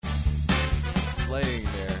laying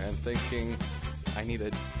there and thinking, I need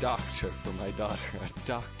a doctor for my daughter, a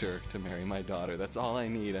doctor to marry my daughter. That's all I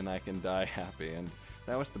need, and I can die happy. And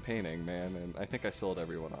that was the painting, man, and I think I sold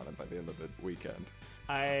everyone on it by the end of the weekend.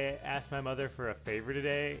 I asked my mother for a favor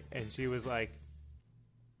today, and she was like,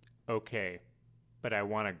 okay, but I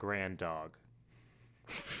want a grand dog.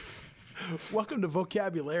 Welcome to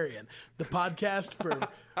Vocabularian, the podcast for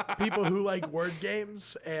people who like word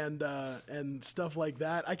games and stuff like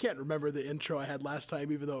that. I can't remember the intro I had last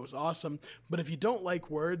time, even though it was awesome. But if you don't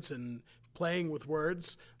like words and playing with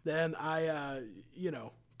words, then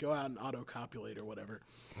go out and autocopulate or whatever.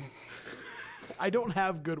 I don't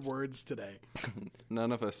have good words today.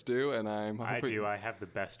 None of us do, and I'm hoping... I do. I have the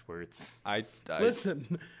best words.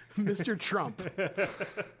 Listen, Mr. Trump,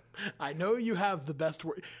 I know you have the best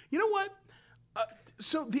word. You know what?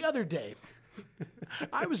 So the other day,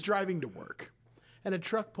 I was driving to work, and a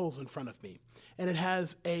truck pulls in front of me, and it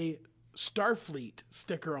has a Starfleet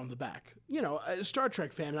sticker on the back. You know, a Star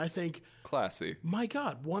Trek fan, and I think... Classy. My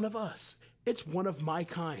God, one of us. It's one of my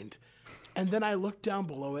kind. And then I look down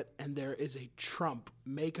below it, and there is a Trump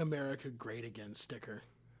Make America Great Again sticker.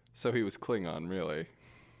 So he was Klingon, really.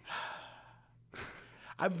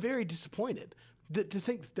 I'm very disappointed to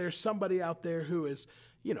think that there's somebody out there who is,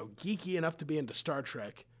 geeky enough to be into Star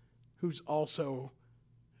Trek, who's also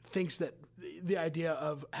thinks that the idea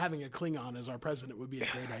of having a Klingon as our president would be a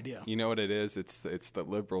great idea. You know what it is? It's the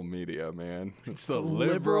liberal media, man. It's the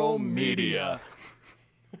liberal media.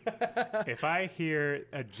 If I hear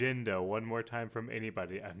agenda one more time from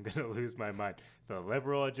anybody, I'm going to lose my mind. The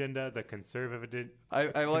liberal agenda, the conservative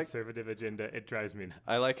agenda, it drives me nuts.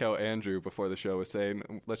 I like how Andrew, before the show, was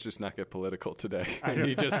saying, let's just not get political today. And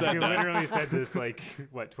he just said He that. literally said this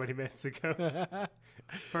 20 minutes ago?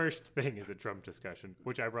 First thing is a Trump discussion,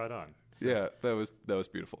 which I brought on. So. Yeah, that was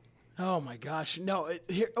beautiful. Oh, my gosh. No,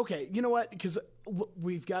 okay, you know what? Because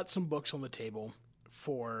we've got some books on the table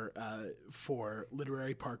for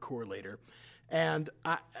literary parkour later. And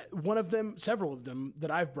several of them that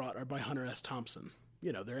I've brought are by Hunter S. Thompson.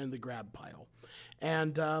 They're in the grab pile.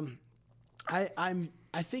 And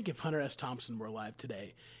I think if Hunter S. Thompson were alive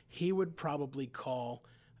today, he would probably call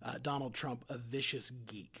Donald Trump a vicious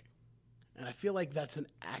geek. And I feel like that's an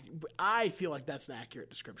accurate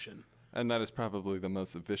description. And that is probably the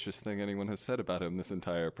most vicious thing anyone has said about him this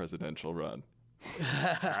entire presidential run.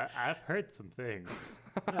 I've heard some things,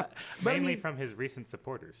 mainly from his recent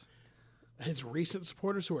supporters. His recent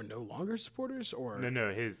supporters who are no longer supporters, or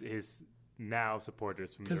no, his now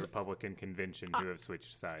supporters from the Republican convention who have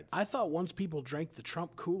switched sides. I thought once people drank the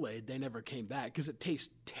Trump Kool-Aid, they never came back because it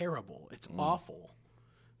tastes terrible. It's awful,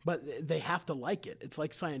 but they have to like it. It's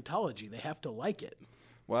like Scientology; they have to like it.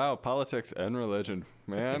 Wow, politics and religion,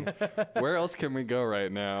 man. Where else can we go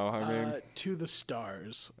right now? I mean, to the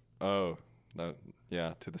stars. Oh.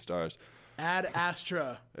 Yeah, to the stars. Ad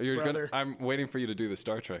Astra, brother. I'm waiting for you to do the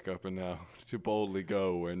Star Trek open now. To boldly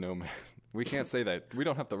go where no man... We can't say that. We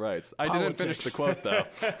don't have the rights. I didn't finish the quote, though.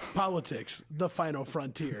 Politics, the final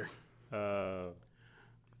frontier.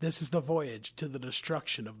 This is the voyage to the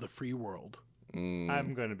destruction of the free world.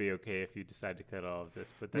 I'm going to be okay if you decide to cut all of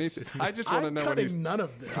this, but that's just I just want to know when he's... none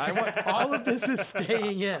of this. All of this is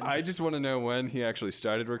staying in. I just want to know when he actually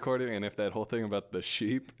started recording and if that whole thing about the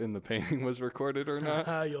sheep in the painting was recorded or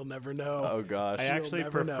not. You'll never know. Oh, gosh. I actually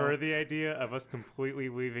prefer the idea of us completely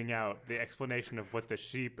leaving out the explanation of what the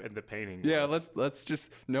sheep and the painting was. Yeah, let's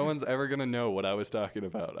just... No one's ever going to know what I was talking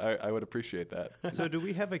about. I would appreciate that. So do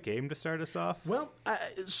we have a game to start us off? Well,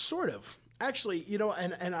 sort of. Actually,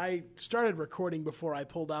 and I started recording before I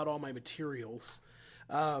pulled out all my materials,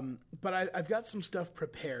 but I've got some stuff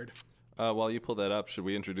prepared. While you pull that up, should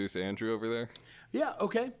we introduce Andrew over there? Yeah,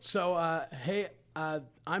 okay. So, hey,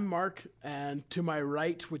 I'm Mark, and to my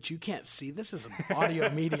right, which you can't see, this is an audio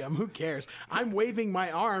medium, who cares? I'm waving my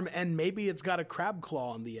arm, and maybe it's got a crab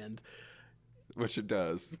claw on the end. Which it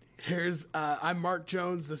does. I'm Mark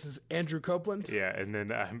Jones. This is Andrew Copeland. Yeah, and then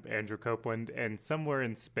I'm Andrew Copeland. And somewhere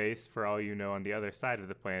in space, for all you know, on the other side of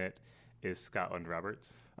the planet, is Scotland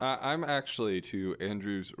Roberts. I'm actually to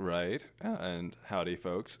Andrew's right, and howdy,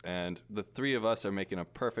 folks. And the three of us are making a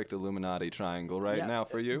perfect Illuminati triangle now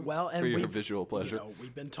for you, for your visual pleasure.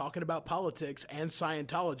 We've been talking about politics and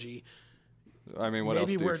Scientology. I mean, what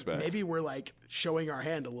else do you expect? Maybe we're like showing our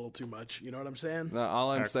hand a little too much. You know what I'm saying? No,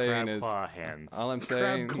 all I'm saying is crab claw hands. All I'm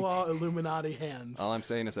saying, crab claw Illuminati hands. All I'm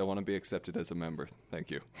saying is I want to be accepted as a member.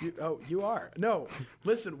 Thank you. You are. No,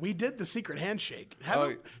 listen, we did the secret handshake.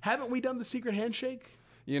 Haven't we done the secret handshake?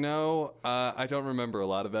 I don't remember a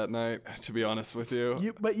lot of that night, to be honest with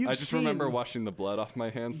you. I just remember washing the blood off my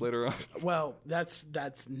hands later on. Well, that's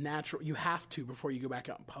natural. You have to before you go back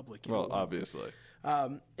out in public. Well, obviously.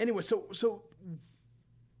 Anyway, so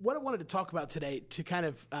what I wanted to talk about today, to kind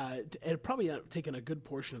of, and probably taking a good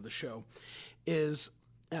portion of the show, is,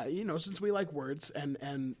 since we like words,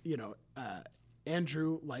 and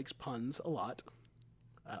Andrew likes puns a lot,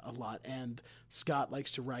 and Scott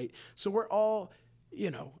likes to write. So we're all,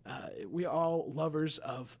 we all lovers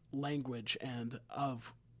of language and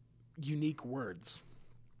of unique words.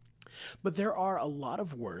 But there are a lot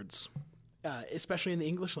of words, especially in the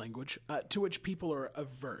English language, to which people are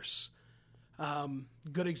averse.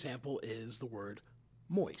 Good example is the word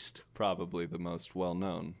moist. Probably the most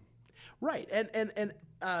well-known. Right. And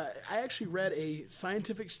I actually read a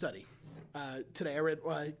scientific study today.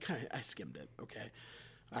 I skimmed it, okay?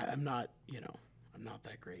 I'm not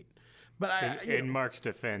that great. But in Mark's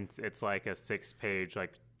defense, it's like a 6-page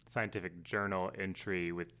scientific journal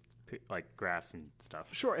entry with graphs and stuff.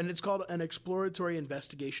 Sure, and it's called An Exploratory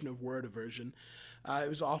Investigation of Word Aversion. It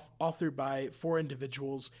was authored by 4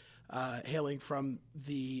 individuals hailing from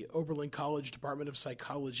the Oberlin College Department of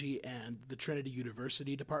Psychology and the Trinity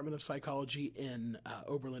University Department of Psychology in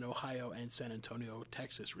Oberlin, Ohio, and San Antonio,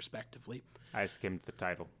 Texas, respectively. I skimmed the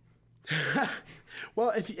title.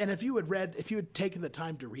 Well, if you had taken the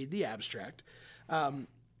time to read the abstract,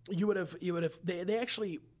 you would have. They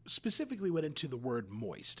actually specifically went into the word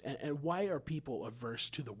moist and why are people averse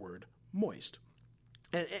to the word moist.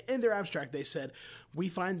 And in their abstract, they said, we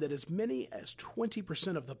find that as many as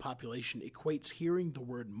 20% of the population equates hearing the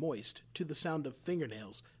word moist to the sound of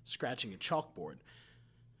fingernails scratching a chalkboard.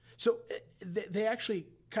 So they actually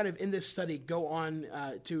kind of in this study go on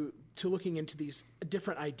to looking into these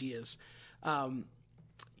different ideas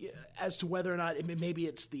as to whether or not maybe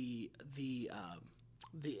it's the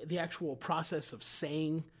actual process of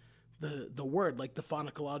saying the word, like the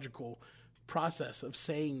phonological process of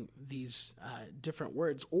saying these different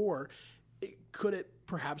words, or could it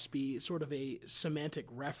perhaps be sort of a semantic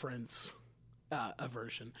reference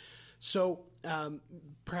aversion? So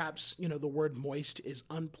perhaps the word moist is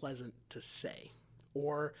unpleasant to say,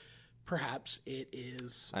 or perhaps it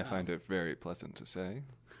is. I find it very pleasant to say.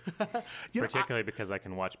 Particularly because I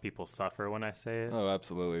can watch people suffer when I say it. Oh,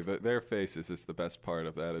 absolutely. Their faces is the best part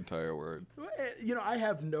of that entire word. I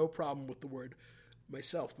have no problem with the word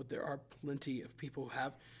myself, but there are plenty of people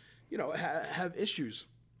who have issues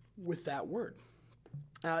with that word.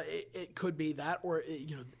 It could be that, or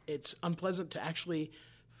it's unpleasant to actually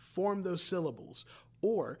form those syllables,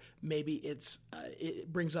 or maybe it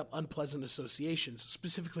brings up unpleasant associations,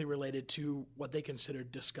 specifically related to what they consider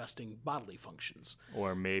disgusting bodily functions.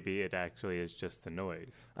 Or maybe it actually is just the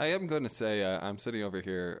noise. I am going to say I'm sitting over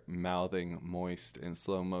here mouthing moist in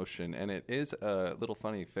slow motion, and it is a little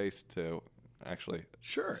funny face to actually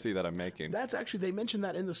see that I'm making. That's actually, they mentioned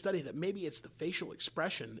that in the study, that maybe it's the facial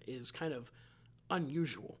expression is kind of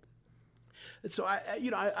unusual. So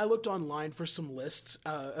I looked online for some lists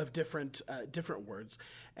of different words,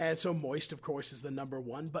 and so moist, of course, is the number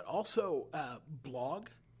one. But also blog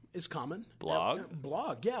is common.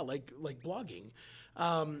 Blog, yeah, like blogging.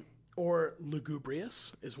 Or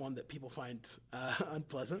lugubrious is one that people find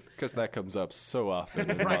unpleasant, because that comes up so often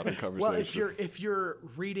in modern conversation. Well, if you're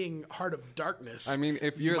reading Heart of Darkness, I mean,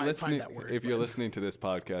 if you're listening to this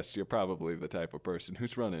podcast, you're probably the type of person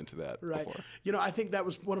who's run into that before. I think that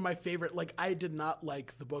was one of my favorite. I did not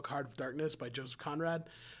like the book Heart of Darkness by Joseph Conrad,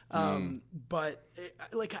 but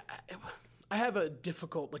I have a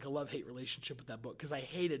difficult, a love-hate relationship with that book because I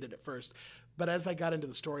hated it at first. But as I got into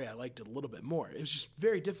the story, I liked it a little bit more. It was just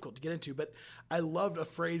very difficult to get into. But I loved a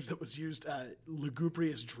phrase that was used,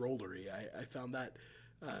 lugubrious drollery. I found that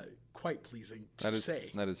quite pleasing to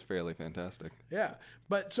say. That is fairly fantastic. Yeah.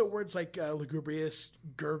 But so words like lugubrious,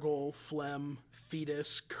 gurgle, phlegm,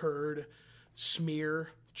 fetus, curd, smear,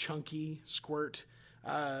 chunky, squirt,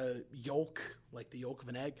 yolk, like the yolk of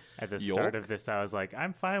an egg. At the start of this, I was like,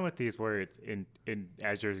 I'm fine with these words. In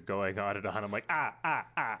as you're going on and on, I'm like,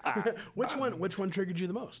 Which one triggered you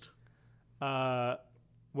the most?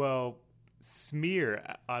 Well,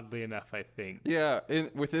 smear, oddly enough, I think. Yeah,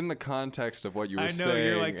 within the context of what you were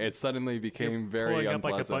saying, it suddenly became very unpleasant.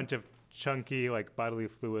 Pulling up a bunch of chunky, bodily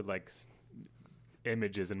fluid,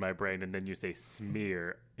 images in my brain, and then you say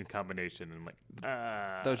smear in combination, and I'm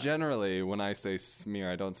like, Though generally, when I say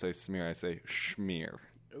smear, I don't say smear, I say schmear.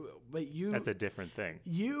 But that's a different thing.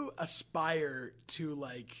 You aspire to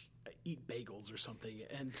eat bagels or something,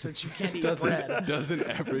 and since you can't eat bread, doesn't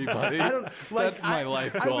everybody? That's my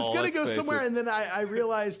life goal. I was going to go somewhere, and then I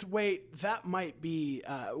realized, wait, that might be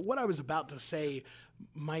what I was about to say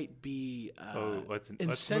might be let's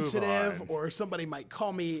insensitive, move on. or somebody might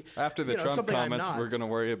call me After the Trump comments, we're going to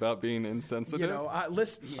worry about being insensitive.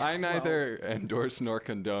 I neither endorse nor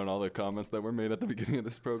condone all the comments that were made at the beginning of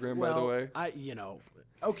this program, by the way.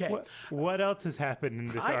 Okay. What else has happened in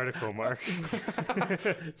this article, Mark?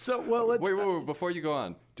 So, let's... Wait, before you go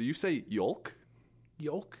on, do you say yolk?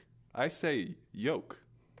 Yolk? I say yoke.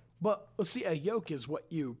 But, see, a yoke is what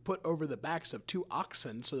you put over the backs of two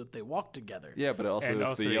oxen so that they walk together. Yeah, but it also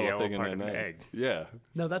is the yellow thing in an egg. Yeah.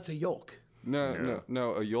 No, that's a yolk. No,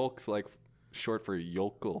 a yolk's like short for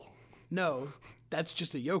yokel. No, that's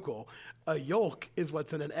just a yokel. A yolk is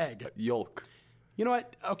what's in an egg. Yolk. You know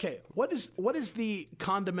what? Okay, what is the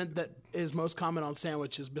condiment that is most common on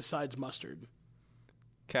sandwiches besides mustard?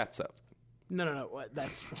 Catsup. No.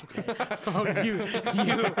 That's okay. Oh,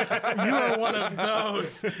 you are one of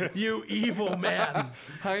those. You evil man.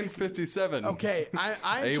 Heinz 57. Okay,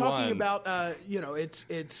 I'm talking about.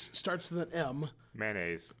 It starts with an M.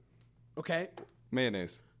 Mayonnaise. Okay.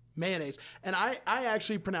 Mayonnaise. And I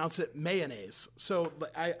actually pronounce it mayonnaise. So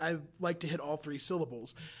I like to hit all three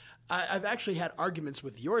syllables. I've actually had arguments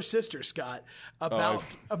with your sister, Scott,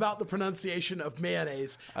 about the pronunciation of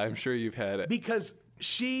mayonnaise. I'm sure you've had it. Because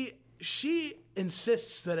she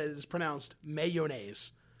insists that it is pronounced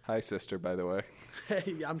mayonnaise. Hi, sister, by the way.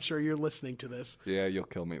 Hey, I'm sure you're listening to this. Yeah, you'll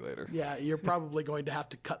kill me later. Yeah, you're probably going to have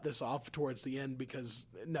to cut this off towards the end because,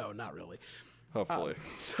 no, not really. Hopefully.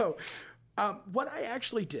 What I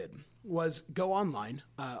actually did was go online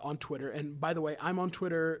on Twitter. And by the way, I'm on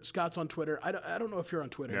Twitter. Scott's on Twitter. I don't know if you're on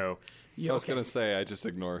Twitter. No. I was going to say, I just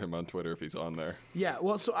ignore him on Twitter if he's on there. Yeah,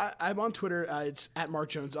 well, so I'm on Twitter. It's at Mark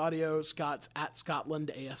Jones Audio. Scott's at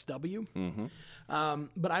Scotland ASW. Mm-hmm.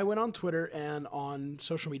 But I went on Twitter and on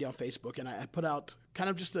social media on Facebook, and I put out kind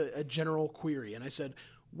of just a general query. And I said,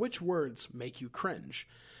 which words make you cringe?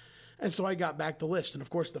 And so I got back the list. And, of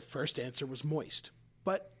course, the first answer was moist.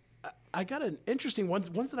 But I got an interesting one,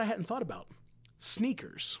 ones that I hadn't thought about.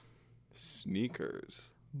 Sneakers.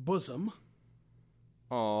 Sneakers. Bosom.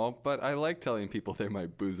 Oh, but I like telling people they're my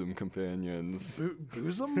bosom companions.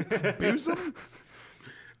 Bosom? Bosom?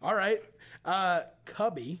 All right.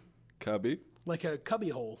 Cubby. Cubby? Like a cubby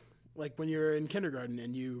hole. Like when you're in kindergarten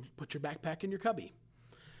and you put your backpack in your cubby.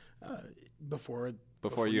 Before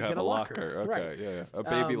you have a locker. Okay, right. Yeah. A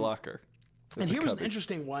baby locker. And here was an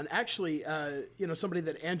interesting one. Actually, somebody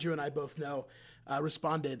that Andrew and I both know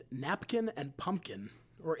responded, napkin and pumpkin,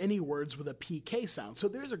 or any words with a PK sound. So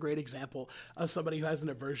there's a great example of somebody who has an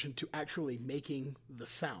aversion to actually making the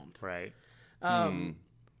sound. Right.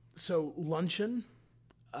 So luncheon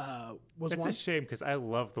was one. It's a shame because I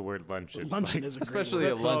love the word luncheon. Luncheon is a great especially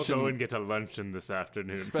word. at luncheon. Let's all go and get a luncheon this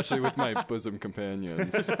afternoon. Especially with my bosom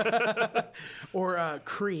companions. Or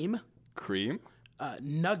cream. Cream?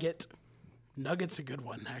 Nugget. Nugget's a good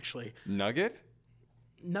one, actually. Nugget?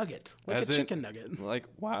 Nugget. Like As a chicken nugget. Like,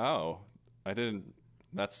 wow. I didn't...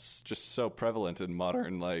 That's just so prevalent in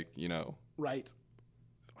modern, Right.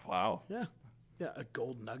 Wow. Yeah. Yeah, a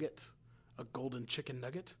gold nugget. A golden chicken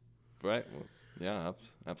nugget. Right. Well, yeah,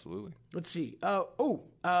 absolutely. Let's see.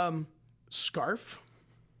 Scarf.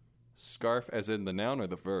 Scarf as in the noun or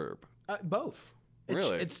the verb? Both.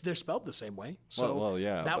 Really? They're spelled the same way. So well,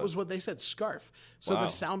 yeah. That was what they said, scarf. So Wow. the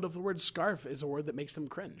sound of the word scarf is a word that makes them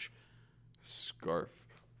cringe. Scarf.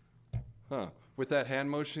 Huh. With that hand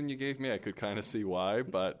motion you gave me, I could kind of see why,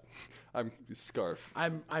 but I'm scarf.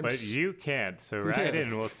 But you can't, so write in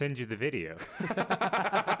and we'll send you the video.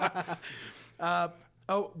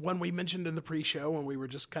 When we mentioned in the pre-show, when we were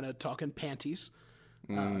just kind of talking panties,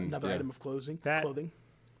 another item of clothing.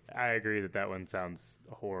 I agree that one sounds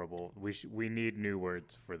horrible. We need new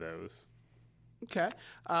words for those. Okay.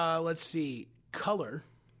 Let's see. Color.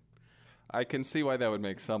 I can see why that would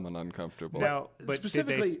make someone uncomfortable. Now, but did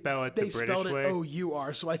they spell it the British way? They spelled it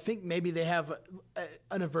O-U-R, so I think maybe they have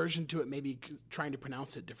an aversion to it, maybe trying to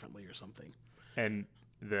pronounce it differently or something. And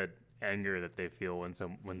the anger that they feel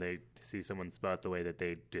when they see someone spell it the way that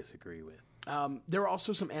they disagree with. There are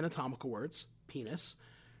also some anatomical words. Penis.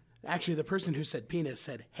 Actually, the person who said penis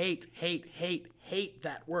said hate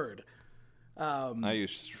that word.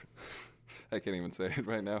 I can't even say it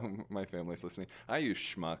right now. My family's listening. I use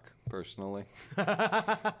schmuck, personally.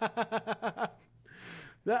 I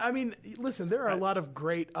mean, listen, there are a lot of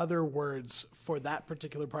great other words for that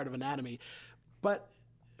particular part of anatomy, but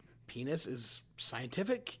penis is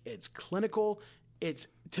scientific, it's clinical,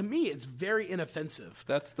 to me, it's very inoffensive.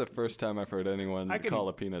 That's the first time I've heard anyone call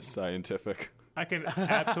a penis scientific. I can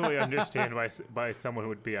absolutely understand why someone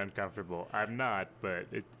would be uncomfortable. I'm not, but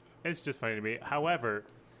it's just funny to me. However,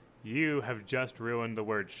 you have just ruined the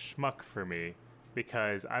word schmuck for me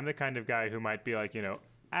because I'm the kind of guy who might be like,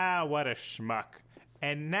 what a schmuck.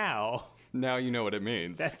 And now you know what it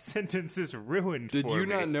means. That sentence is ruined Did for me. you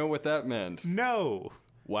not know what that meant? No.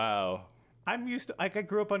 Wow. I'm used to, I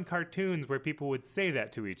grew up on cartoons where people would say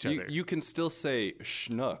that to each other. You can still say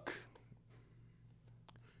schnook.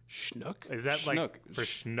 Schnook? Is that Schnook. like for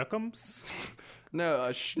schnookums? No,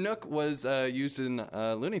 schnook was used in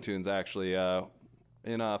Looney Tunes, actually,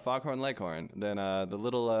 in Foghorn Leghorn. Then the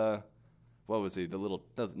little, what was he? The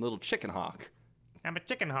little chicken hawk. I'm a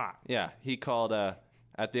chicken hawk. Yeah, he called,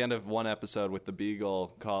 at the end of one episode with the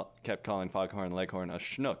beagle, kept calling Foghorn Leghorn a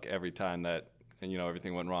schnook every time that,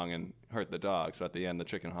 everything went wrong and hurt the dog. So at the end, the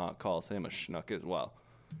chicken hawk calls him a schnook as well.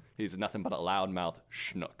 He's nothing but a loudmouth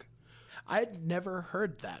schnook. I'd never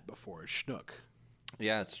heard that before, schnook.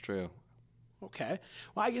 Yeah, it's true. Okay.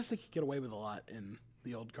 Well, I guess they could get away with a lot in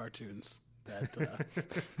the old cartoons. That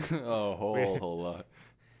a whole lot.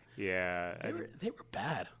 Yeah. They were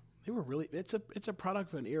bad. They were really. It's a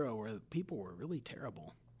product of an era where people were really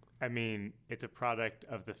terrible. I mean, it's a product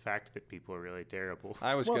of the fact that people are really terrible.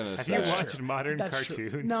 I was going to say. Have you watched modern that's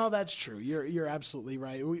cartoons? True. No, that's true. You're absolutely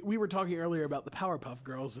right. We were talking earlier about the Powerpuff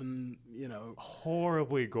Girls and,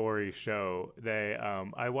 horribly gory show.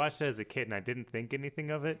 I watched it as a kid and I didn't think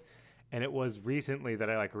anything of it. And it was recently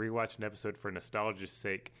that I rewatched an episode for nostalgia's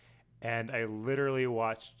sake. And I literally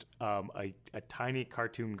watched a tiny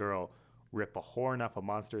cartoon girl rip a horn off a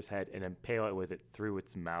monster's head and impale it with it through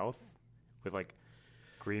its mouth with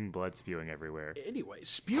green blood spewing everywhere. Anyway,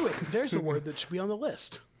 spewing. There's a word that should be on the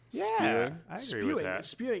list. Yeah, I agree with that.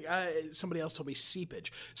 Spewing. Somebody else told me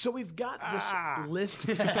seepage. So we've got this list.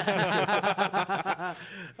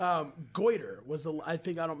 Goiter was the. I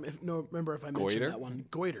think I don't remember if I mentioned that one.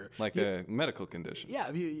 Goiter, like a medical condition.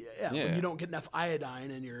 Yeah, when you don't get enough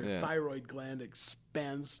iodine and your thyroid gland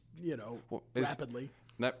expands, rapidly.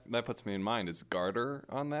 That puts me in mind. Is garter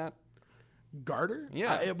on that? Garter?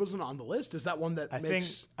 Yeah, it wasn't on the list. Is that one that I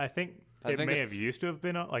think it may have used to have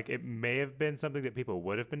been it may have been something that people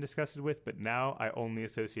would have been disgusted with, but now I only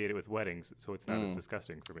associate it with weddings, so it's not as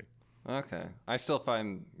disgusting for me. Okay, I still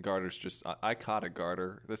find garters just. I caught a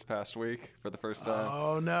garter this past week for the first time.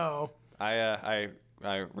 Oh no! I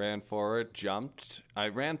ran forward, jumped. I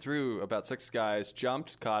ran through about 6 guys,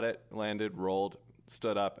 jumped, caught it, landed, rolled,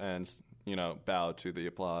 stood up, and bowed to the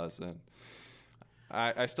applause. And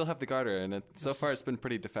I still have the garter, and so far it's been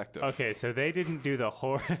pretty defective. Okay, so they didn't do the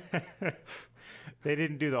they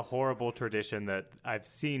didn't do the horrible tradition that I've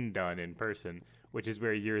seen done in person, which is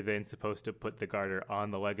where you're then supposed to put the garter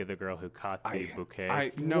on the leg of the girl who caught the bouquet.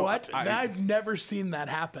 I've never seen that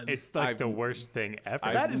happen. It's the worst thing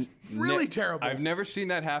ever. That is really terrible. I've never seen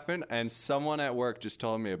that happen, and someone at work just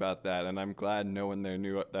told me about that, and I'm glad no one there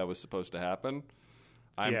knew that was supposed to happen.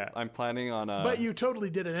 I'm planning on. But you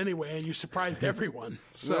totally did it anyway, and you surprised everyone.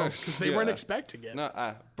 So because they weren't expecting it. No,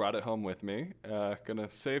 I brought it home with me.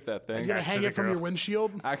 Gonna save that thing. You're gonna hang it from your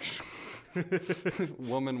windshield. Actually,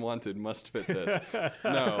 woman wanted must fit this.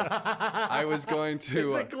 No, I was going to.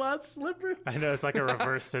 It's a glass slipper. I know, it's like a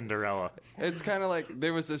reverse Cinderella. It's kind of like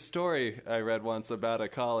there was a story I read once about a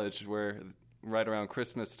college where right around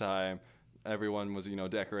Christmas time, everyone was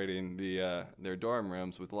decorating their dorm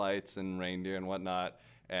rooms with lights and reindeer and whatnot.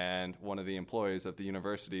 And one of the employees of the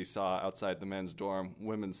university saw outside the men's dorm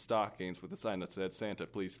women's stockings with a sign that said, "Santa,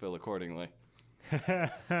 please fill accordingly." Well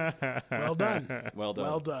done. Well done.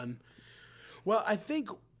 Well done. Well, I think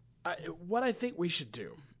what I think we should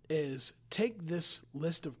do is take this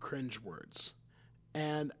list of cringe words,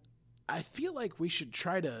 and I feel like we should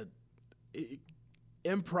try to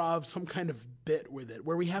improv some kind of bit with it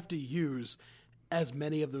where we have to use as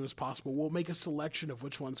many of them as possible. We'll make a selection of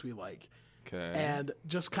which ones we like. Okay. And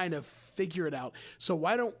just kind of figure it out. So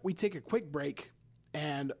why don't we take a quick break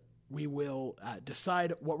and we will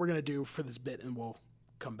decide what we're going to do for this bit, and we'll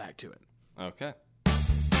come back to it. Okay.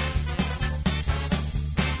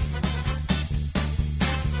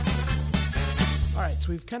 All right, so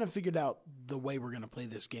we've kind of figured out the way we're going to play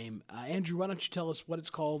this game. Andrew, why don't you tell us what it's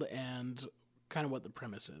called and kind of what the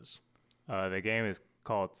premise is? The game is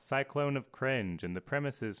called Cyclone of Cringe, and the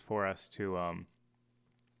premise is for us to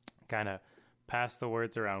kind of pass the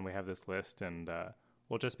words around. We have this list, and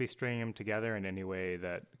we'll just be stringing them together in any way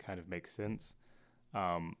that kind of makes sense.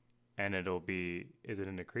 And it'll be, is it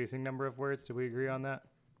an increasing number of words? Do we agree on that?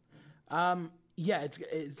 Yeah, it's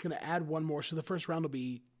going to add one more. So the first round will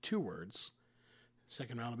be 2 words.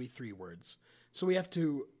 Second round will be 3 words. So we have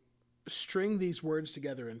to string these words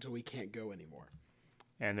together until we can't go anymore.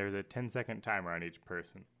 And there's a 10-second timer on each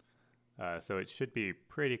person. So it should be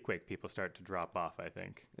pretty quick. People start to drop off, I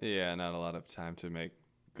think. Yeah, not a lot of time to make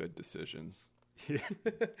good decisions.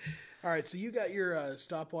 All right, so you got your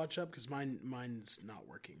stopwatch up because mine's not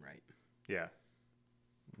working right. Yeah.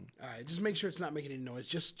 All right, just make sure it's not making any noise.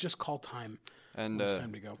 Just call time. And when it's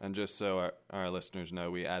time to go. And just so our listeners know,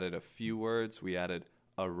 we added a few words. We added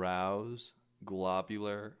arouse,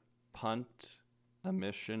 globular, punt,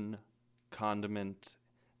 emission, condiment,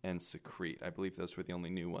 and secrete. I believe those were the only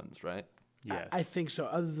new ones, right? Yes. I think so,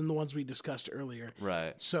 other than the ones we discussed earlier.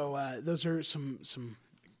 Right. So those are some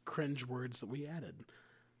cringe words that we added.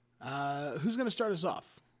 Who's going to start us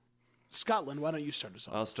off? Scotland, why don't you start us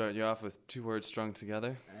off? I'll start you off with 2 words strung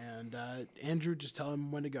together. And Andrew, just tell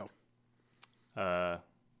him when to go.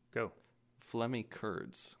 Go. Phlegmy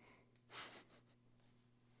curds.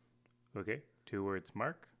 Okay. 2 words,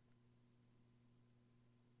 Mark.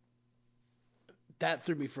 That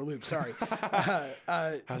threw me for a loop. Sorry.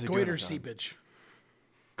 How's he doing, Goiter John? seepage.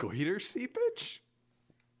 Goiter seepage?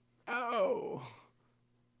 Oh.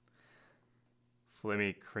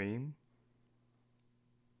 Flimmy cream.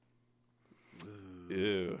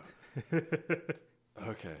 Ew.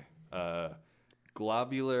 Okay.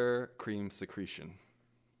 Globular cream secretion.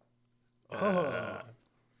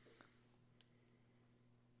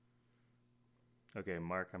 Okay,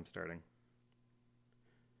 Mark, I'm starting.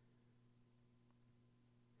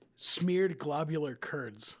 Smeared globular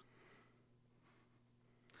curds.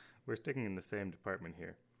 We're sticking in the same department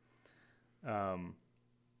here.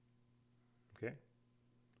 Okay.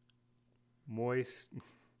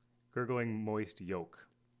 Gurgling moist yolk.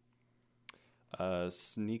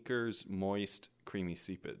 Sneakers moist creamy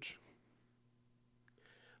seepage.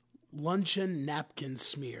 Luncheon napkin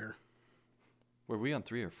smear. Were we on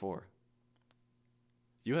 3 or 4?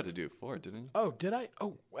 You had to do 4, didn't you? Oh, did I?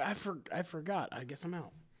 Oh, I forgot. I guess I'm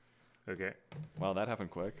out. Okay. Wow, that happened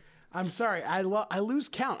quick. I'm sorry. I lose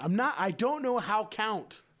count. I don't know how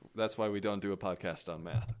count. That's why we don't do a podcast on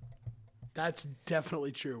math. That's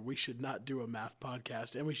definitely true. We should not do a math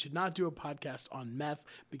podcast, and we should not do a podcast on meth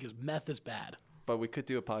because meth is bad. But we could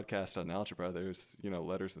do a podcast on algebra. There's,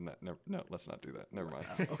 letters in that. No, let's not do that. Never mind.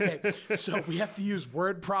 Okay, so we have to use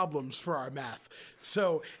word problems for our math.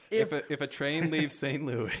 So If a train leaves St.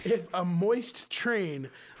 Louis, if a moist train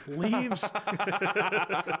leaves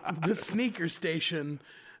the sneaker station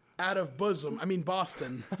out of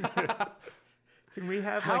Boston, Can we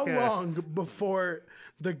have how long before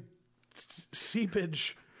the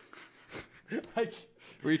seepage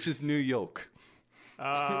reaches New York.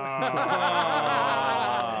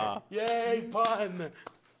 Yay, pun!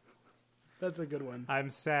 That's a good one. I'm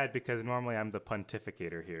sad because normally I'm the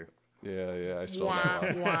pontificator here. Yeah, I stole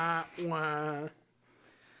that one. Wah,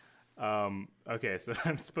 wah. Okay, so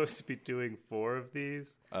I'm supposed to be doing 4 of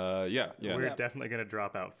these. Yeah. We're definitely going to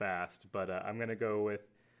drop out fast, but I'm going to go with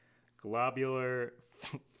globular,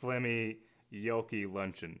 phlegmy, yolky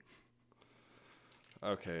luncheon.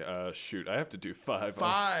 Okay, shoot. I have to do 5.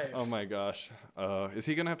 5. Oh my gosh. Is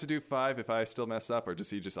he going to have to do 5 if I still mess up, or does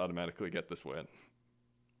he just automatically get this win?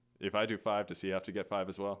 If I do 5, does he have to get 5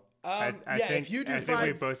 as well? I if you do I 5, think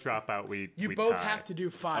we both drop out. We both tie. have to do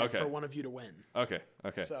 5 Okay. for one of you to win. Okay.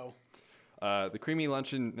 So, The creamy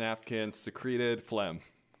luncheon napkin secreted phlegm.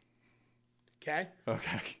 okay,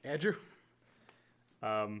 Okay. Andrew.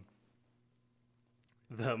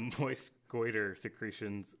 The moist goiter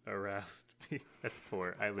secretions aroused me. That's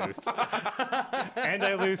 4. I lose. And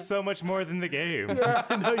I lose so much more than the game.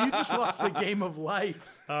 No, you just lost the game of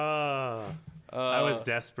life. I was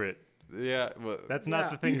desperate. Yeah. Well, That's not Yeah.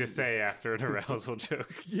 the thing to say after an arousal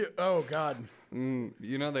joke. Oh God,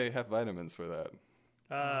 they have vitamins for that.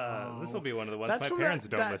 This will be one of the ones that's my from parents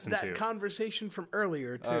that, don't that, listen that to. conversation from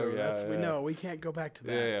earlier too. Oh, yeah, We yeah. know we can't go back to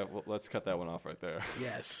that. Yeah. Well, let's cut that one off right there.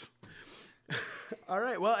 Yes. All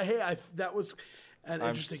right. Well, hey, that was an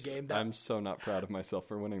interesting game. I'm so not proud of myself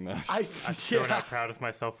for winning that. I'm so not proud of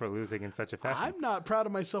myself for losing in such a fashion. I'm not proud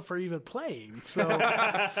of myself for even playing. So,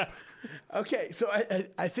 okay. So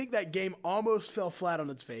I think that game almost fell flat on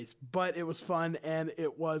its face, but it was fun and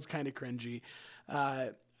it was kind of cringy.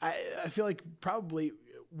 I feel like probably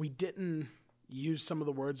we didn't use some of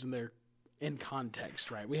the words in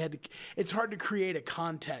context, right? We had to. It's hard to create a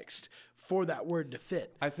context for that word to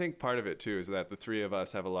fit. I think part of it too is that the 3 of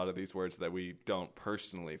us have a lot of these words that we don't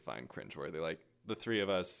personally find cringeworthy. Like the 3 of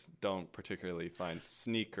us don't particularly find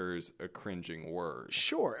sneakers a cringing word.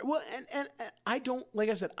 Sure. Well, and I don't, like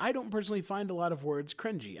I said, I don't personally find a lot of words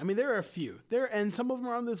cringy. I mean, there are a few and some of them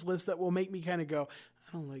are on this list that will make me kind of go,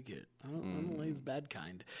 I don't like it. I don't like the bad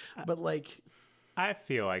kind. But like, I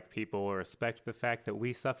feel like people will respect the fact that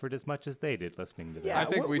we suffered as much as they did listening to that. Yeah. I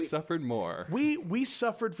think what we we- suffered more. we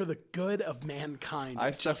suffered for the good of mankind. I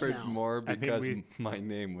just suffered now. more think because we- my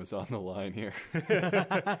name was on the line here.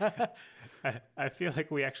 I feel like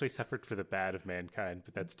we actually suffered for the bad of mankind,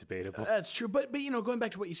 but that's debatable. That's true, but going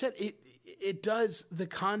back to what you said, it does, the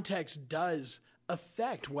context does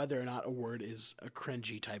affect whether or not a word is a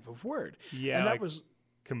cringy type of word. Yeah, and that like, was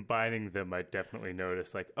combining them, I definitely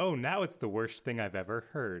noticed, like, oh, now it's the worst thing I've ever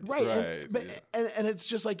heard. right. Right, And it's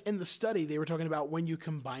just like in the study they were talking about when you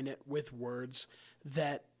combine it with words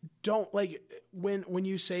that don't, like, when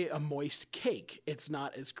you say a moist cake, it's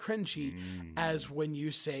not as cringy as when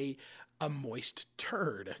you say a moist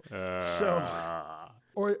turd. So,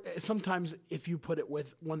 or sometimes if you put it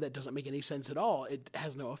with one that doesn't make any sense at all, it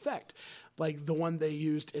has no effect. Like the one they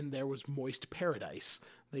used in there was moist paradise.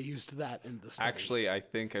 They used that in the study. Actually, I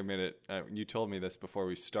think I made it. You told me this before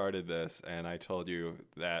we started this, and I told you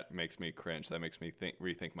that makes me cringe. That makes me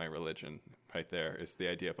rethink my religion. Right there is the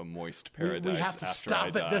idea of a moist paradise. We have to after stop I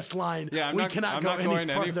at die. this line. Yeah, I'm we not, cannot I'm go not going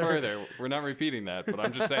any any further. further. We're not repeating that, but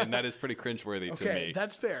I'm just saying that is pretty cringeworthy to Okay, me.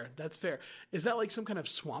 that's fair. That's fair. Is that like some kind of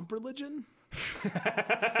swamp religion?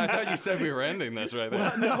 I thought you said we were ending this right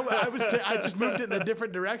there. No, I just moved it in a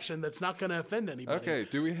different direction. That's not going to offend anybody. Okay,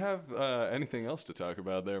 do we have anything else to talk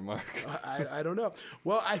about there, Mark? I don't know.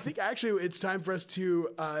 Well, I think actually it's time for us to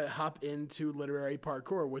hop into literary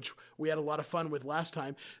parkour, which we had a lot of fun with last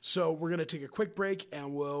time. So we're going to take a quick break,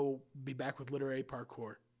 and we'll be back with literary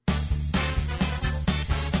parkour.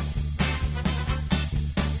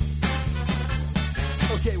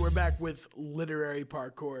 Okay, we're back with literary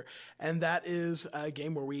parkour, and that is a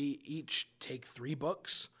game where we each take 3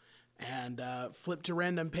 books and flip to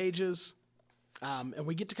random pages, and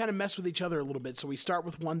we get to kind of mess with each other a little bit. So we start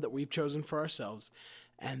with one that we've chosen for ourselves,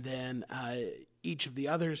 and then each of the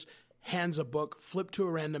others hands a book, flip to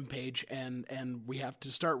a random page, and we have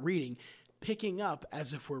to start reading, picking up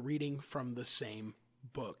as if we're reading from the same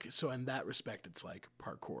book. So in that respect, it's like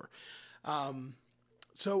parkour.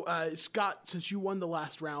 So, Scott, since you won the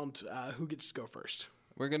last round, who gets to go first?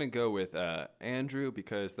 We're going to go with Andrew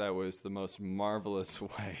because that was the most marvelous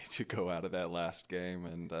way to go out of that last game,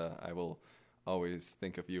 and I will always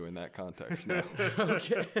think of you in that context now.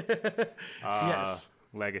 Okay. Yes.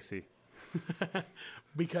 Legacy.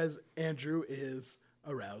 Because Andrew is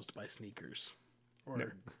aroused by sneakers.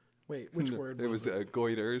 Or, wait, which word It was it?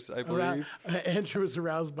 Goiters, I believe. Andrew is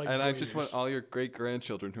aroused by And I just goiters. want all your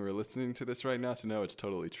great-grandchildren who are listening to this right now to know it's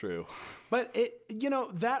totally true. But,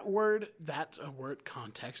 that word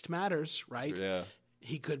context matters, right? Yeah.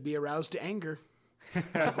 He could be aroused to anger.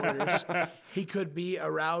 Goiters. He could be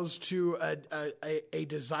aroused to a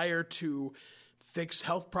desire to fix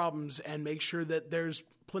health problems and make sure that there's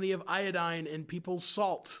plenty of iodine in people's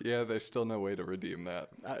salt. Yeah, there's still no way to redeem that.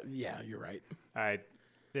 Yeah, you're right.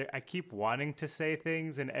 I keep wanting to say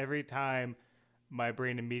things, and every time my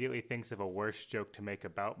brain immediately thinks of a worse joke to make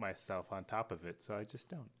about myself on top of it, so I just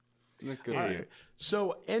don't. Good for All you. right.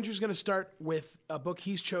 So Andrew's going to start with a book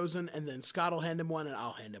he's chosen, and then Scott will hand him one, and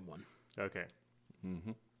I'll hand him one. Okay.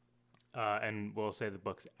 Mm-hmm. And we'll say the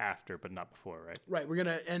books after, but not before, right? Right. We're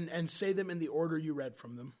gonna and say them in the order you read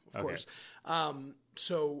from them, of course.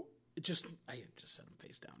 So I just set them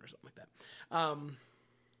face down or something like that.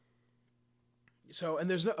 So and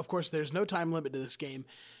there's no time limit to this game,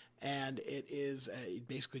 and it is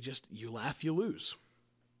basically just you laugh, you lose.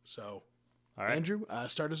 So, All right. Andrew,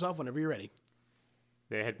 start us off whenever you're ready.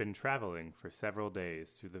 They had been traveling for several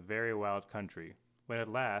days through the very wild country, when at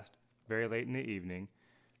last, very late in the evening,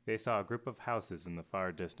 they saw a group of houses in the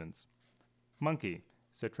far distance. "Monkey,"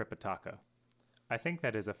 said Tripitaka, "I think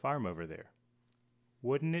that is a farm over there.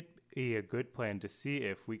 Wouldn't it be a good plan to see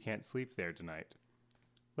if we can't sleep there tonight?"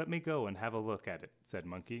 "Let me go and have a look at it," said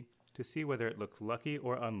Monkey, "to see whether it looks lucky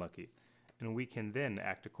or unlucky, and we can then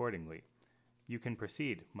act accordingly." "You can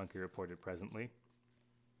proceed," Monkey reported presently.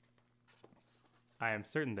 "I am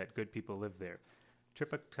certain that good people live there."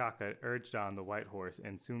 Tripitaka urged on the white horse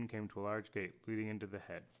and soon came to a large gate leading into the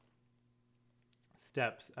head.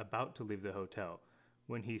 Steps about to leave the hotel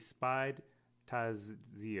when he spied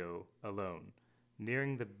Tazio alone,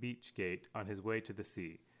 nearing the beach gate on his way to the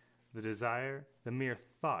sea. The mere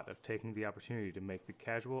thought of taking the opportunity to make the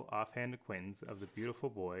casual offhand acquaintance of the beautiful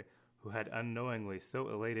boy who had unknowingly so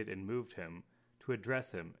elated and moved him, to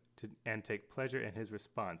address him and take pleasure in his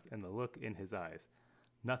response and the look in his eyes.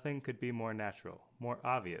 Nothing could be more natural, more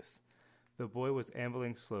obvious. The boy was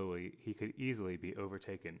ambling slowly, he could easily be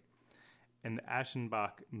overtaken, and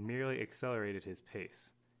Aschenbach merely accelerated his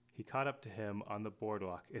pace. He caught up to him on the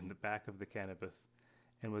boardwalk in the back of the cannabis,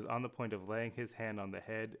 and was on the point of laying his hand on the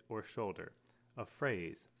head or shoulder, a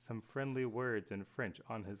phrase, some friendly words in French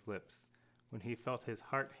on his lips, when he felt his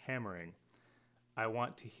heart hammering. "I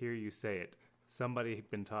want to hear you say it. Somebody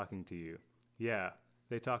been talking to you." "Yeah,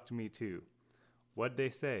 they talked to me too." "What'd they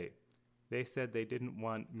say?" They said they didn't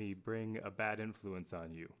want me bring a bad influence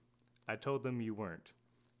on you. I told them you weren't.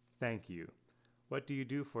 Thank you. What do you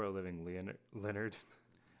do for a living, Leonard?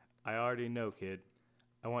 I already know, kid.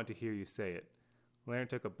 I want to hear you say it. Leonard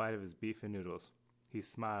took a bite of his beef and noodles. He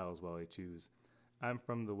smiles while he chews. I'm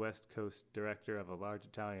from the West Coast, director of a large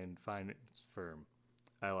Italian finance firm.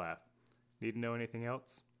 I laugh. Need to know anything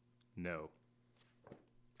else? No.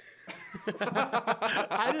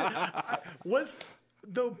 Was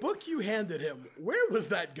the book you handed him, where was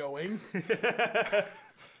that going?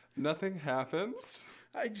 Nothing happens.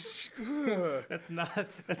 I just, That's not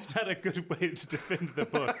a good way to defend the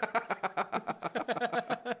book.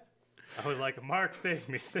 I was like, Mark, save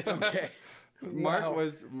me, save me. okay. Mark Wow.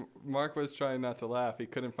 was trying not to laugh. He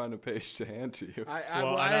couldn't find a page to hand to you. Well,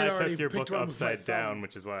 I and had I already took your picked book one with my upside phone. down,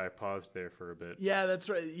 which is why I paused there for a bit. Yeah, that's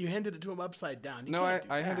right. You handed it to him upside down. You No, can't do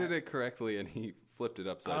I that. handed it correctly, and he flipped it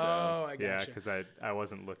upside down. Oh, I Yeah, gotcha. because I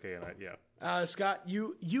wasn't looking at it. Yeah. Scott,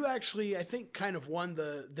 you actually, I think, kind of won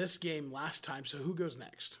this game last time. So who goes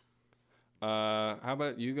next? How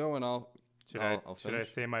about you go, and I'll Should I'll I finish?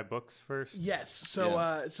 say my books first? Yes. So,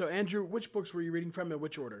 Yeah. so Andrew, which books were you reading from, in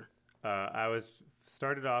which order? I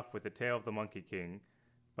started off with The Tale of the Monkey King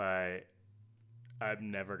by, I'm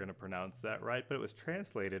never going to pronounce that right, but it was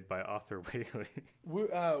translated by Arthur Whaley. Wu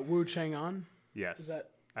Chang'an. Yes, Is that?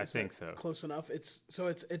 I is think that so. Close enough.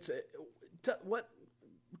 What?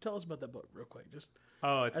 Tell us about that book real quick, just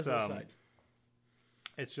Oh, as an aside.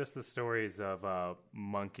 it's just the stories of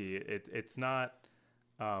Monkey. It's not,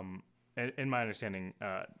 in my understanding,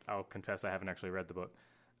 I'll confess I haven't actually read the book,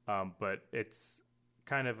 but it's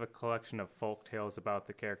kind of a collection of folk tales about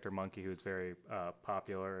the character Monkey, who's very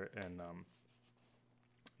popular in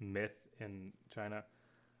myth in China,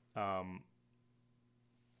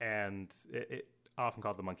 and it often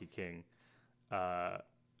called the Monkey King.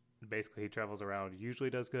 Basically, he travels around, usually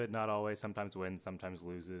does good, not always, sometimes wins, sometimes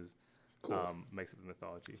loses. Cool. Makes it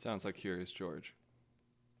mythology. Sounds like Curious George.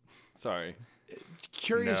 Sorry.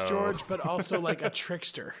 Curious No. George, but also like a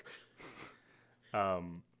trickster.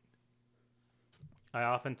 I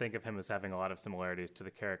often think of him as having a lot of similarities to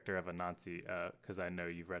the character of Anansi, because I know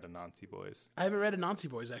you've read Anansi Boys. I haven't read Anansi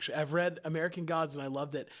Boys, actually. I've read American Gods, and I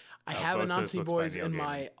loved it. I have both those Anansi books by Boys Neil in Gaiman.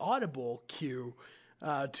 my Audible queue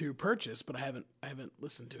to purchase, but I haven't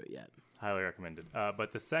listened to it yet. Highly recommended.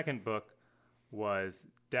 But the second book was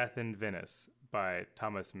Death in Venice by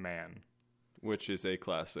Thomas Mann. Which is a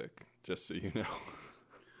classic, just so you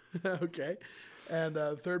know. Okay. And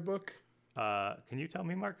third book, Can you tell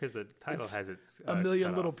me, Mark? Because the title has its A Million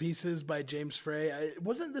cut Little off. Pieces by James Frey.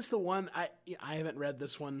 Wasn't this the one? I haven't read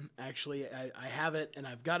this one, actually. I have it, and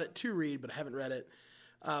I've got it to read, but I haven't read it.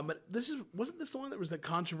 But wasn't this the one that was the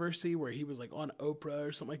controversy where he was like on Oprah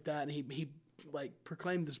or something like that, and he like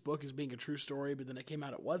proclaimed this book as being a true story, but then it came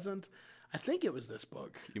out it wasn't. I think it was this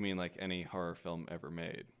book. You mean like any horror film ever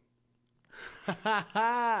made?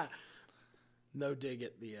 No dig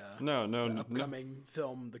at the No. upcoming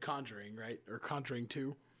film The Conjuring, right? Or Conjuring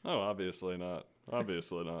 2. Oh, obviously not.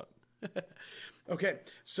 Obviously not. Okay,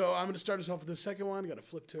 so I'm going to start us off with the second one. Got to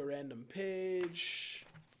flip to a random page.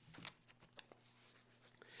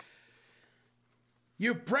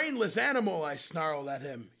 You brainless animal, I snarled at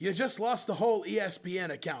him. You just lost the whole ESPN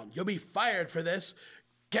account. You'll be fired for this.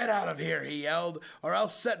 Get out of here, he yelled, or I'll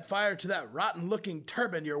set fire to that rotten-looking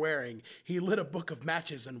turban you're wearing. He lit a book of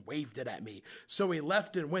matches and waved it at me. So we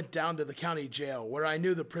left and went down to the county jail, where I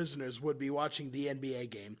knew the prisoners would be watching the NBA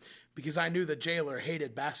game, because I knew the jailer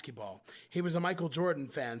hated basketball. He was a Michael Jordan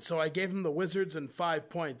fan, so I gave him the Wizards and 5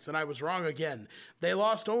 points, and I was wrong again. They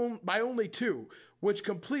lost by only 2, which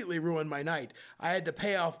completely ruined my night. I had to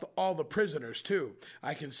pay off all the prisoners, too.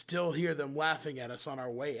 I can still hear them laughing at us on our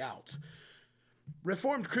way out.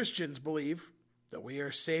 Reformed Christians believe that we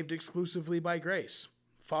are saved exclusively by grace.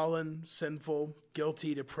 Fallen, sinful,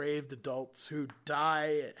 guilty, depraved adults who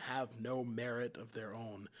die have no merit of their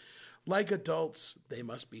own. Like adults, they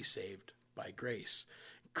must be saved by grace.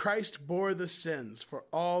 Christ bore the sins for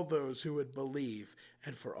all those who would believe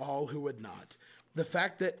and for all who would not. The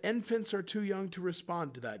fact that infants are too young to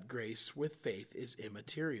respond to that grace with faith is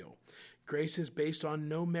immaterial. Grace is based on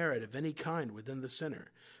no merit of any kind within the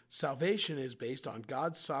sinner. Salvation is based on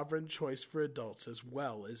God's sovereign choice for adults as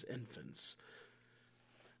well as infants.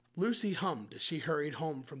 Lucy hummed as she hurried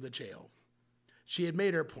home from the jail. She had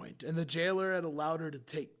made her point, and the jailer had allowed her to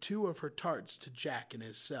take 2 of her tarts to Jack in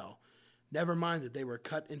his cell. Never mind that they were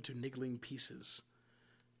cut into niggling pieces.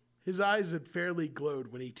 His eyes had fairly glowed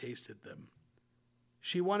when he tasted them.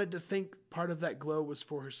 She wanted to think part of that glow was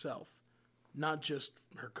for herself, not just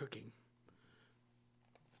her cooking.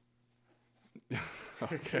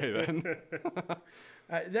 Okay, then.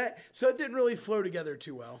 So it didn't really flow together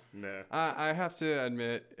too well. No. I have to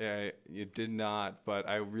admit, you did not, but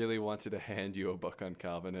I really wanted to hand you a book on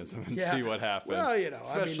Calvinism and Yeah. see what happened. Well, you know, I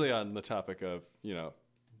especially on the topic of,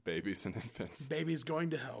 babies and infants. Babies going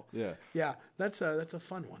to hell. Yeah. Yeah, that's a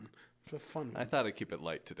fun one. It's a fun one. I thought I'd keep it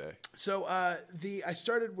light today. So I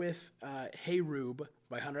started with Hey Rube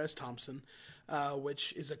by Hunter S. Thompson,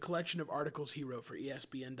 which is a collection of articles he wrote for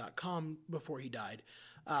ESPN.com before he died.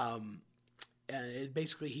 And it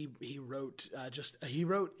basically he wrote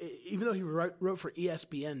even though he wrote for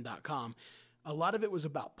ESPN.com, a lot of it was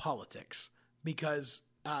about politics because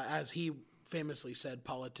as he famously said,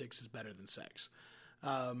 politics is better than sex.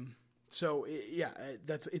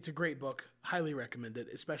 It's a great book. Highly recommend it,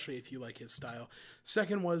 especially if you like his style. The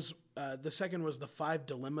second was The 5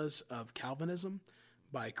 Dilemmas of Calvinism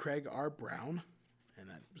by Craig R. Brown, and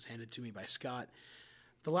that was handed to me by Scott.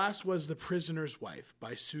 The last was The Prisoner's Wife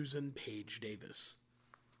by Susan Page Davis.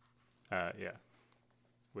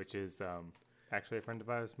 Which is actually a friend of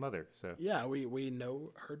ours' mother. So Yeah, we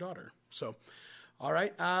know her daughter. So, all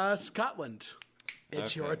right, Scotland,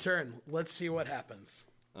 it's Okay. your turn. Let's see what happens.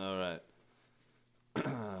 All right.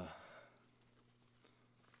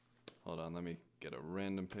 Hold on, let me get a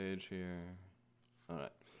random page here. All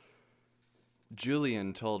right.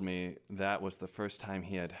 Julian told me that was the first time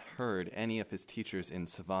he had heard any of his teachers in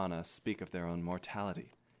Savannah speak of their own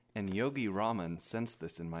mortality, and Yogi Raman sensed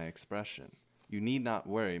this in my expression. You need not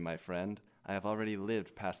worry, my friend. I have already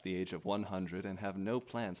lived past the age of 100 and have no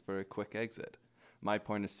plans for a quick exit. My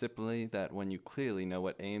point is simply that when you clearly know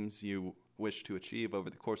what aims you wish to achieve over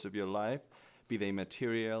the course of your life, be they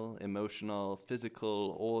material, emotional,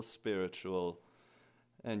 physical, or spiritual,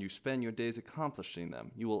 and you spend your days accomplishing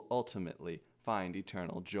them, you will ultimately find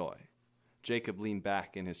eternal joy. Jacob leaned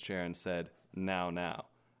back in his chair and said, Now.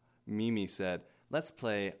 Mimi said, Let's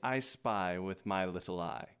play I Spy with my little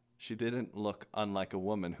eye. She didn't look unlike a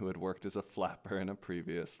woman who had worked as a flapper in a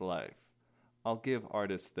previous life. I'll give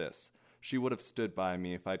Artis this. She would have stood by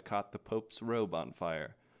me if I'd caught the Pope's robe on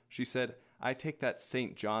fire. She said, I take that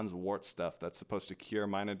St. John's wort stuff that's supposed to cure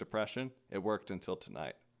minor depression. It worked until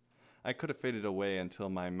tonight. I could have faded away until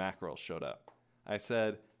my mackerel showed up. I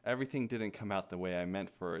said, everything didn't come out the way I meant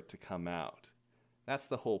for it to come out. That's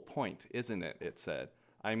the whole point, isn't it? It said.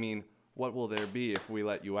 I mean, what will there be if we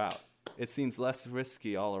let you out? It seems less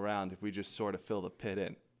risky all around if we just sort of fill the pit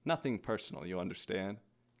in. Nothing personal, you understand?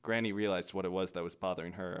 Granny realized what it was that was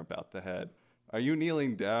bothering her about the head. Are you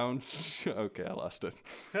kneeling down? Okay, I lost it.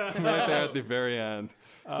 Right there at the very end.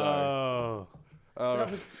 Sorry. Oh,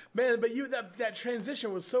 That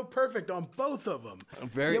transition was so perfect on both of them.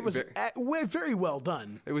 It was very well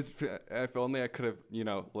done. It was. If only I could have,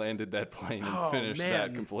 landed that plane and finished man.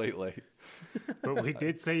 that completely. but we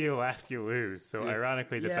did say you laugh, you lose. So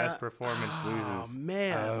ironically, the best performance Oh loses.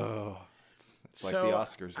 man. It's like So, the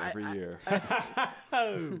Oscars every year.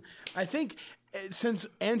 I think since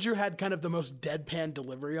Andrew had kind of the most deadpan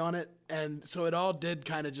delivery on it, and so it all did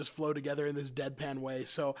kind of just flow together in this deadpan way.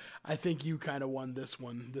 So I think you kind of won this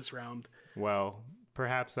round. Well,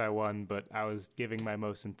 perhaps I won, but I was giving my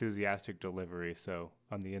most enthusiastic delivery, so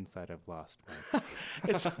on the inside I've lost.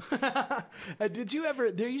 Did you ever?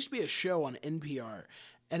 There used to be a show on NPR,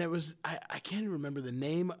 and it was I can't even remember the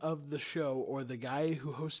name of the show or the guy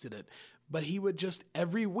who hosted it. But he would just,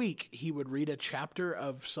 every week, he would read a chapter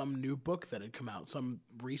of some new book that had come out, some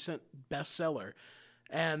recent bestseller.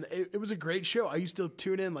 And it was a great show. I used to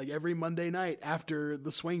tune in like every Monday night after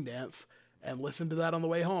the swing dance and listen to that on the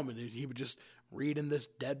way home. And he would just read in this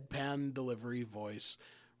deadpan delivery voice,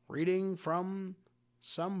 reading from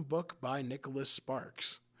some book by Nicholas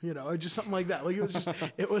Sparks. Just something like that. Like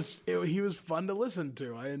he was fun to listen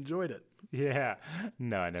to. I enjoyed it. Yeah.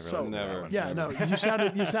 No, I never listened to that one. Yeah, no, you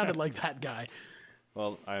sounded like that guy.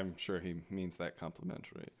 Well, I'm sure he means that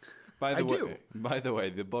complimentary. By the way,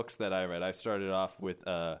 the books that I read, I started off with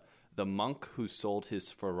The Monk Who Sold His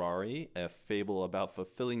Ferrari, a fable about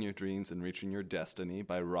fulfilling your dreams and reaching your destiny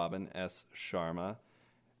by Robin S. Sharma.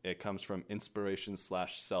 It comes from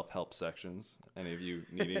inspiration/self-help sections. Any of you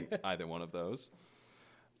needing either one of those?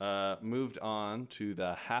 Moved on to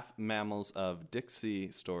the Half Mammals of Dixie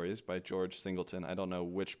stories by George Singleton. I don't know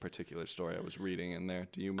which particular story I was reading in there.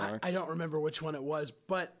 Do you, Mark? I don't remember which one it was,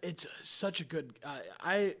 but it's such a good.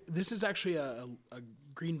 This is actually a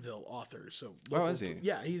Greenville author. So is he?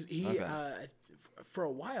 Yeah, he Okay. For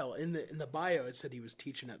a while in the bio it said he was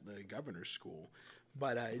teaching at the governor's school,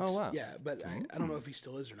 but wow. Yeah, but I don't know if he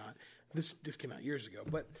still is or not. This came out years ago,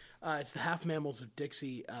 but it's the Half Mammals of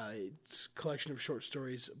Dixie. It's a collection of short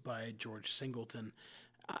stories by George Singleton.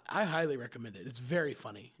 I highly recommend it. It's very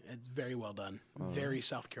funny. It's very well done. Very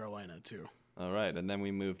South Carolina too. All right, and then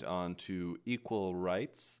we moved on to Equal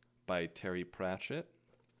Rights by Terry Pratchett.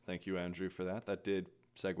 Thank you, Andrew, for that. That did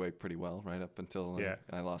segue pretty well right up until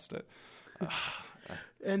I lost it.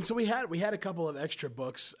 And so we had a couple of extra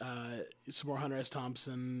books, some more Hunter S.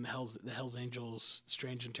 Thompson, the Hells Angels,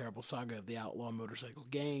 Strange and Terrible Saga of the Outlaw Motorcycle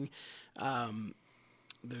Gang.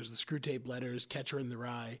 There's the Screwtape Letters, Catcher in the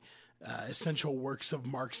Rye, Essential Works of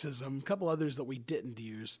Marxism, a couple others that we didn't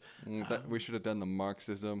use. We should have done the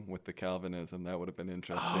Marxism with the Calvinism. That would have been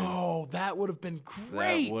interesting. Oh, that would have been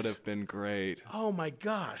great. That would have been great. Oh, my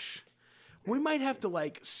gosh. We might have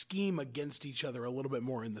to, scheme against each other a little bit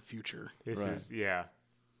more in the future.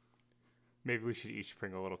 Maybe we should each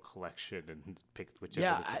bring a little collection and pick whichever.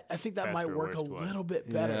 Yeah, I think that might work a little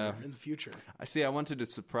bit better in the future. I wanted to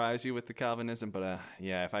surprise you with the Calvinism, but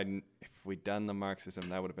if we'd done the Marxism,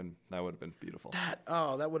 that would have been beautiful.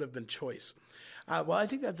 That would have been choice. Well, I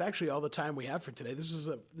think that's actually all the time we have for today. This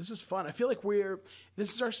is fun. I feel like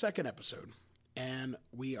this is our second episode, and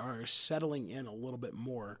we are settling in a little bit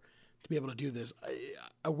more to be able to do this.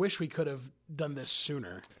 I wish we could have done this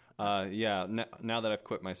sooner. Now that I've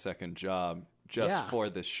quit my second job for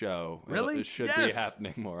this show, really? It should be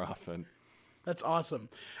happening more often. That's awesome.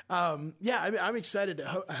 I'm excited.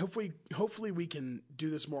 Hopefully we can do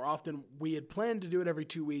this more often. We had planned to do it every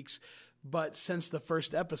 2 weeks, but since the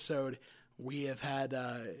first episode, we have had,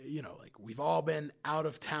 we've all been out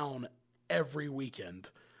of town every weekend.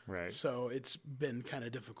 Right. So it's been kind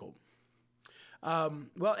of difficult.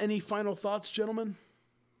 Well, any final thoughts, gentlemen?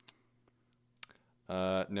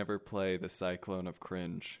 Never play the Cyclone of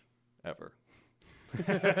Cringe, ever.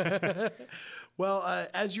 Well,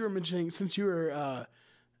 as you were mentioning, since you were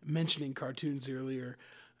mentioning cartoons earlier,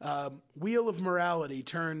 Wheel of Morality,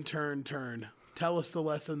 turn, turn, turn. Tell us the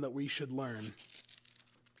lesson that we should learn.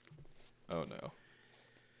 Oh, no.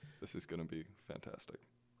 This is going to be fantastic.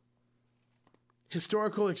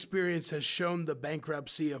 Historical experience has shown the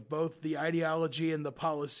bankruptcy of both the ideology and the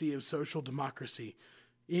policy of social democracy.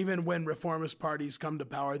 Even when reformist parties come to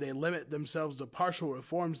power, they limit themselves to partial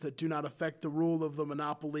reforms that do not affect the rule of the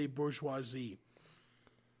monopoly bourgeoisie.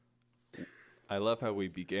 I love how we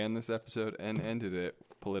began this episode and ended it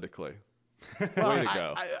politically. Well, Way to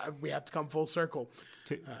go. we have to come full circle.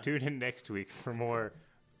 Tune in next week for more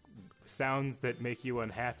sounds that make you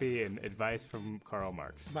unhappy and advice from Karl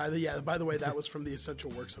Marx. By the way, that was from the Essential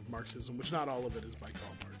Works of Marxism, which not all of it is by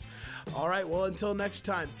Karl Marx. All right, well, until next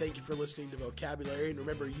time, thank you for listening to Vocabulary. And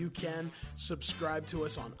remember, you can subscribe to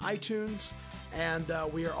us on iTunes. And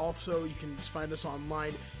we are also, you can just find us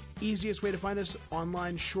online. Easiest way to find us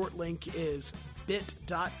online, short link is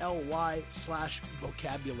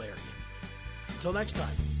bit.ly/vocabulary. Until next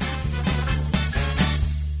time.